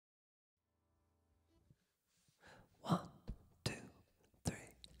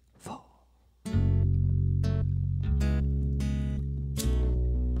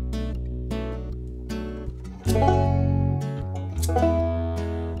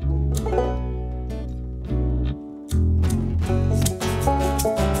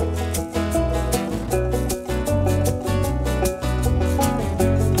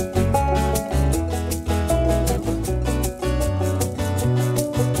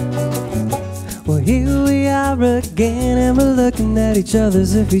are again, and we're looking at each other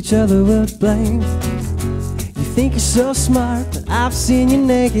as if each other would blame. You think you're so smart, but I've seen you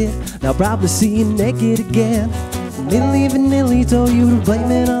naked, and I'll probably see you naked again. Milli Vanilli told you to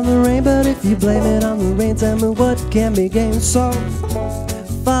blame it on the rain, but if you blame it on the rain, tell me what can be gained. So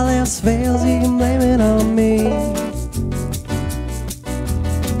if all else fails, you can blame it on me.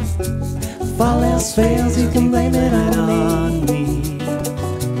 If all else fails, you can blame it on me.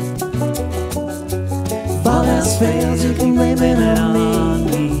 If all else fails, you can blame it on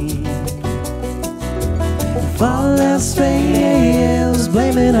me. If all else fails,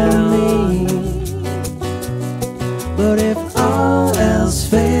 blame it on me. But if all else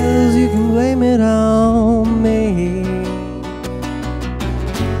fails, you can blame it on me.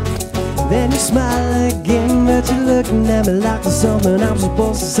 Then you smile again, but you're looking at me like there's something I'm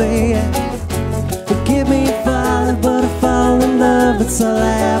supposed to say. Forgive me falling, but I fall in love. It's all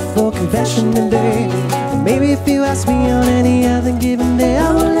I have for confession today. Maybe if you ask me on any other given day,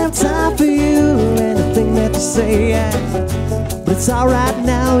 I won't have time for you or anything that you say. But it's alright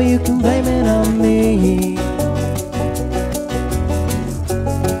now, you can blame it on me.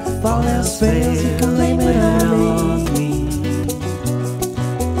 If all else fails, you can blame it on me.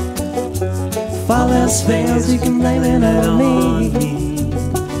 If all else fails, you can blame it on me.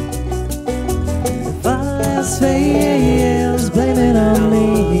 If all else fails, blame it on me.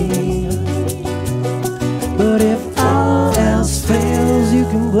 But if all else fails, you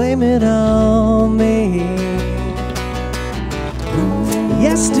can blame it on me.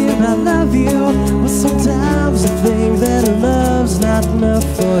 Yes, dear, I love you, but sometimes I think that love's not enough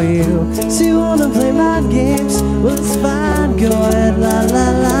for you. So you wanna play my games? Well, it's fine, go ahead, la la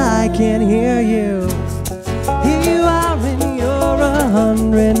la, I can't hear you. Here you are and you're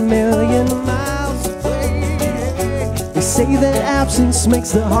 100 million miles away. They say that absence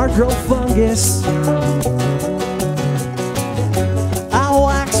makes the heart grow fungus. I'll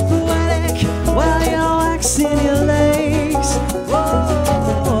wax poetic while you're waxing your legs.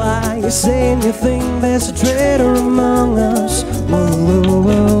 Whoa, you're saying you think there's a traitor among us. Whoa, whoa,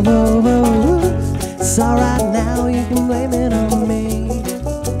 whoa, whoa, whoa. It's alright now, you can blame it on me.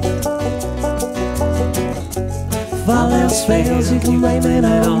 If all else fails, you can blame it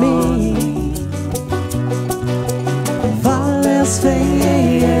on me. If all else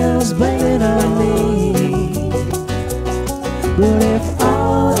fails, blame it on me. But if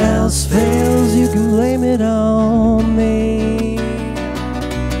all else fails, you can blame it on me.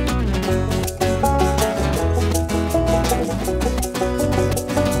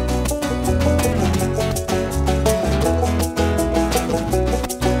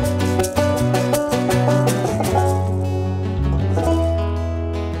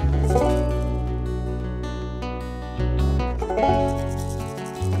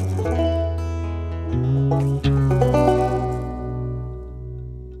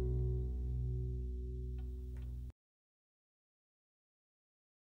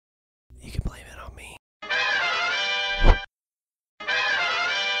 You can blame it on me.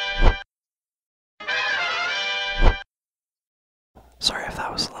 Sorry if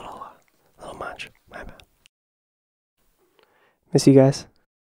that was a little much. My bad. Miss you guys.